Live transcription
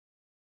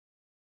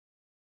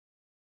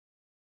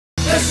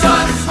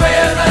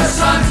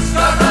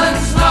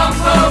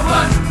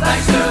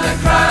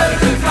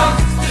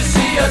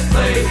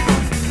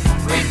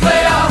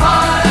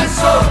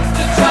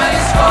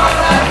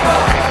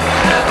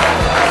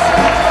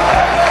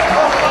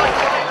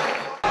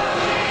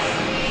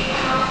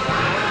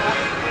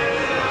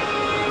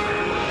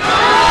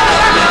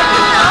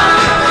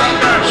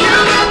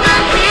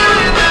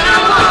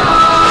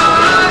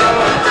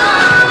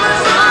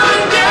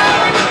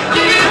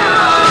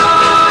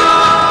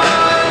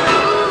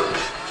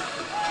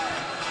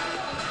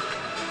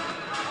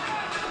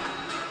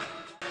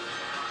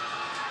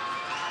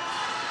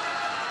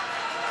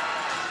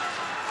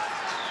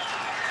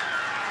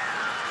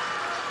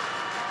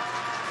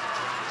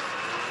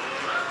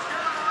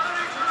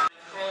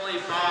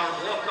Kelly, Barr,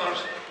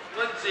 Walkers,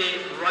 Lindsay,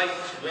 Wright,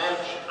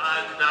 Walsh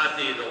and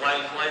Nadi. The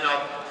Lions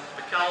line-up: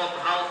 McCallum,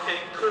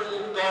 Halkett,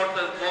 Cole,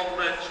 Gordon,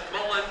 Longridge,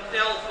 Mullen,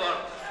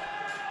 Telford.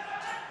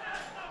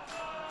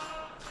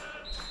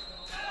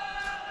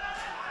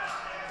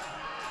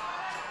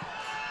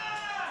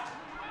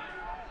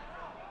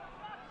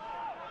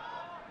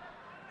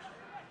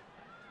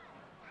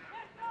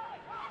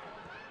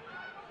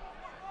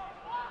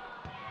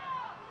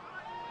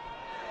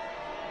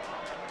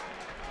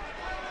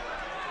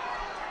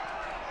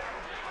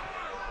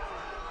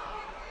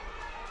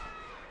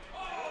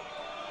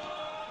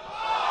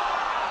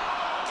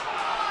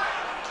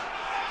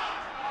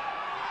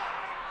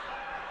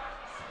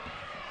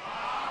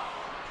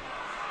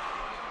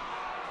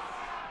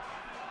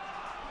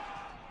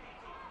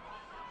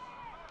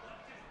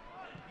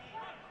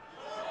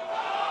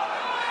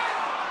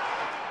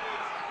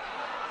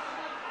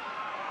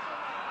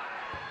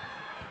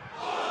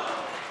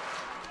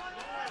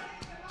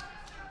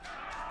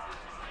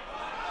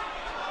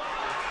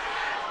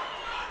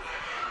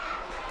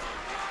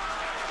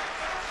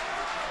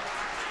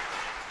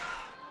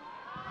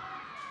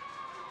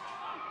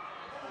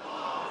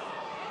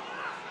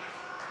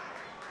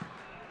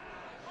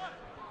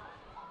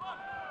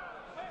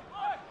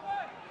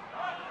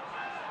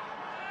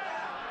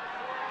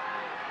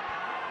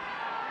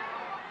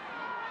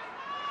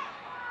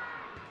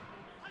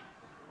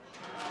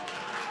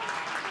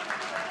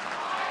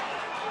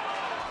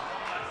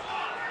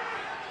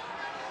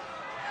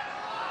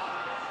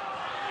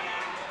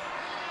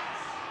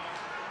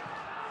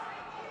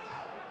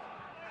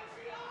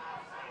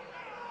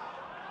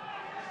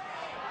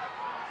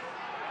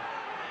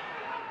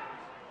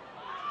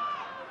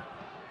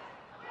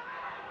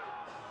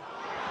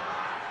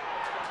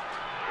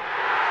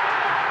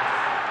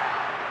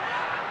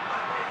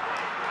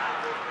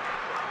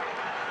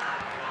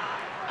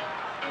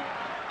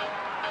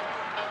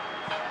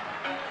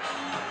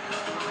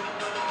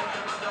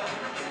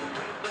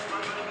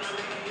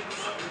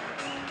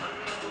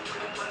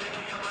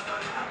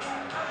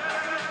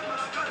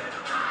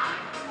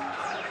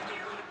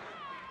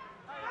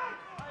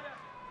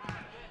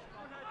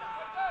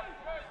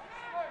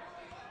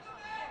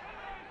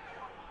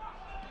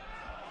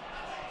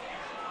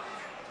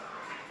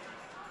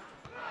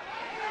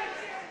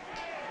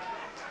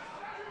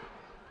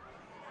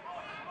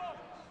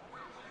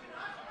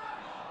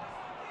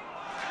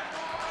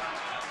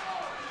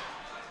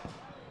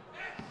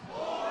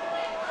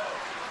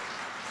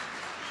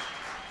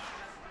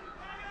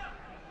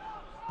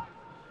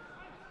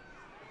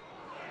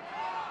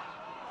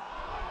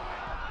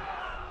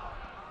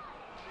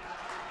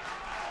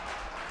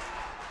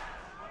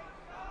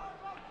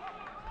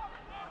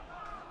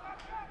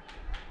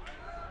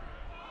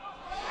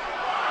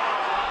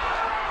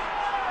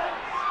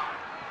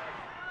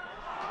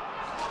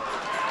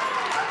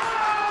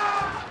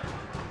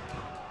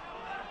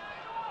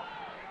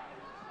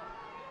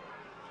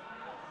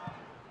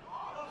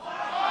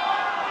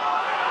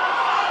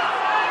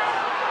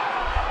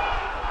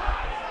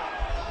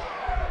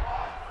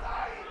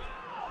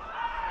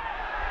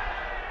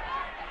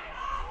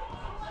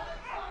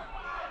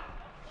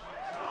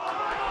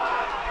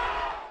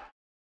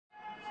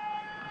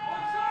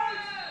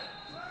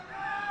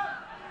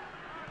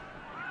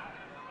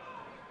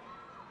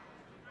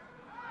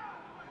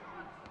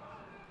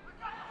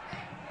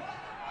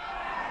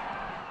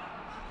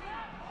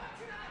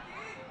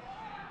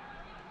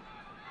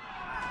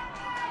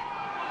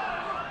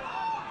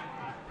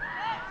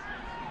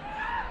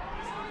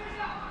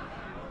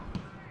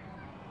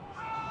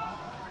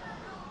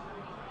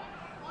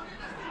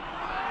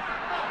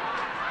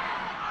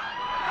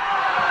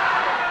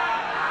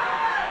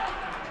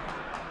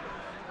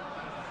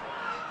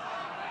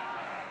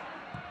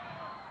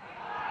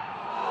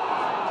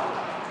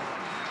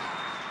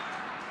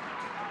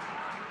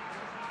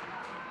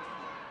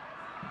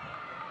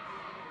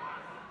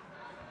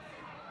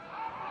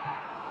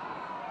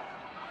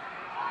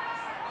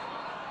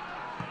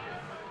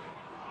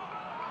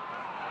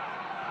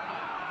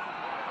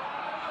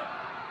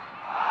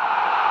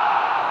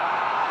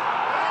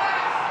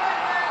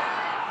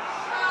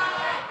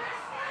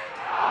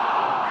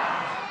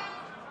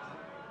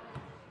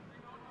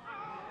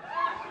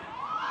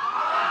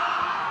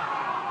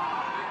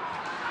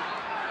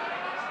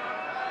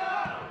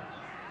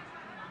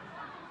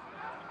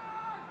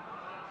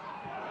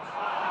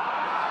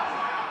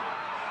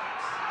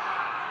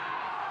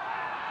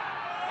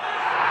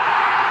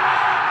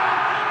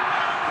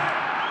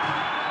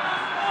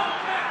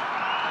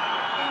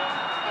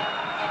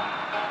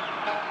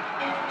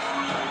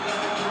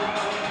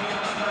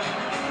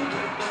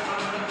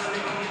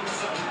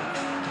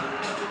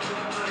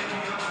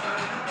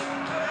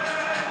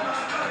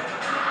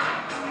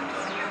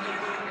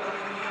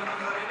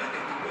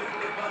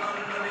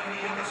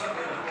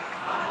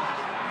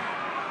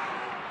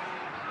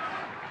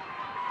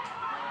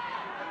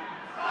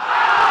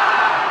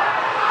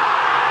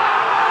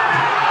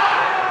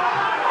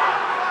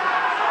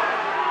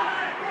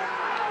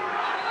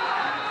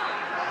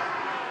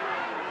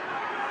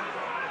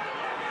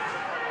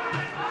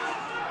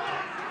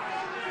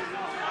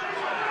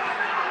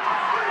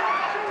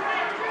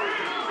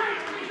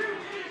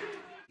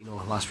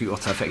 Last week we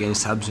were terrific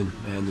against Hibs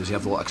and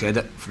deserved a lot of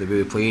credit for the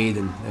way we played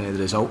and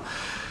the result.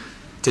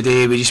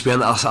 Today we just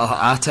weren't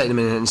at it. I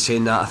mean, in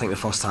saying that, I think the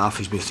first half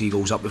he's been 3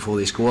 goals up before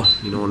they score.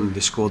 And they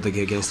scored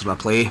against them a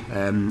play,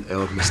 a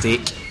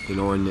mistake.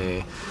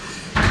 And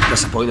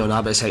disappointed on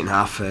that. But the second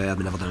half, I've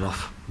never done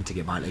enough to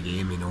get back in the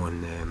game.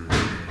 And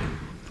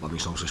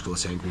Livingston also scored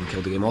the second goal and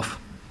killed the game off.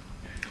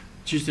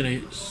 Tuesday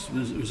night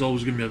was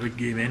always going to be a big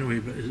game anyway,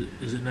 but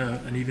is it now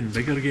an even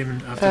bigger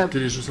game after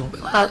today's result?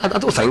 I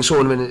don't think so.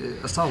 I mean,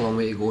 there's still a long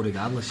way to go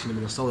regardless.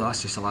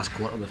 That's just the last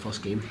quarter of the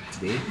first game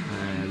today.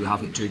 We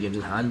have got 2 games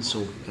in hand,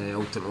 so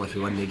ultimately if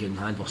we win the game in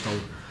hand, we're still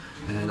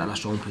in a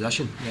strong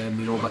position.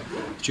 But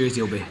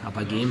Tuesday will be a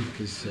big game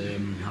because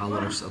Haller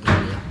are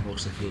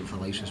obviously fighting for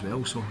lives as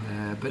well. So,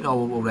 but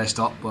no, we'll rest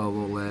up. We'll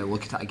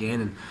look at it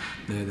again,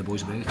 and the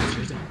boys will be ready for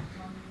Tuesday.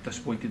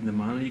 Disappointed in the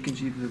manner you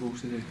conceded the goals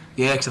today?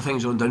 Yeah, because I think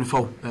it was on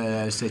downfall.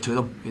 Straight to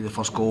them. In the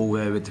first goal,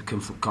 with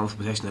comfortable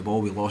possession of the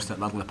ball, we lost it at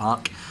middle of the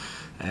park.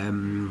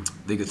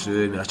 They got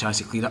through and we had a chance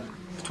to clear it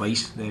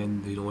twice.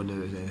 Then we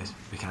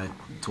kind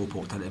of toe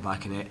poked into the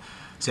back of net.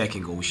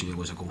 Second goal, was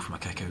a goal from a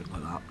kick out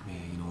like that.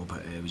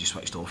 But we just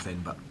switched off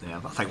then. But I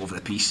think over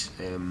the piece,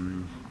 maybe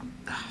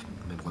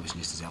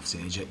Livingston just deserved to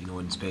edge it.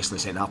 And especially the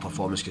second half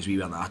performance because we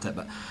weren't at it.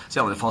 But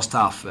certainly the first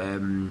half,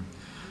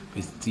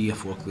 with 3 or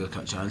 4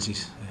 clear-cut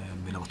chances.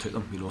 We never took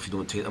them. If you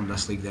don't take them in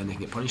this league, then they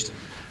can get punished.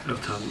 Our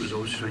target was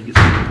always trying to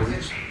get 3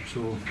 points,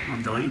 so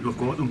I'm delighted we've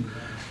got them.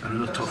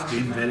 Another tough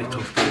game, very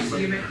tough game, but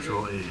I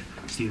thought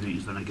Steve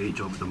Wright's done a great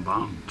job with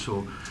Dumbarton.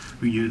 So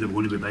we knew they were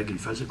going to be big and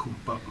physical,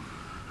 but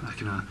I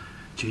kind of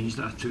changed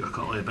it. I took a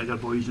couple of bigger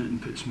boys in it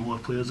and put smaller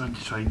players in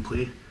to try and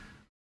play.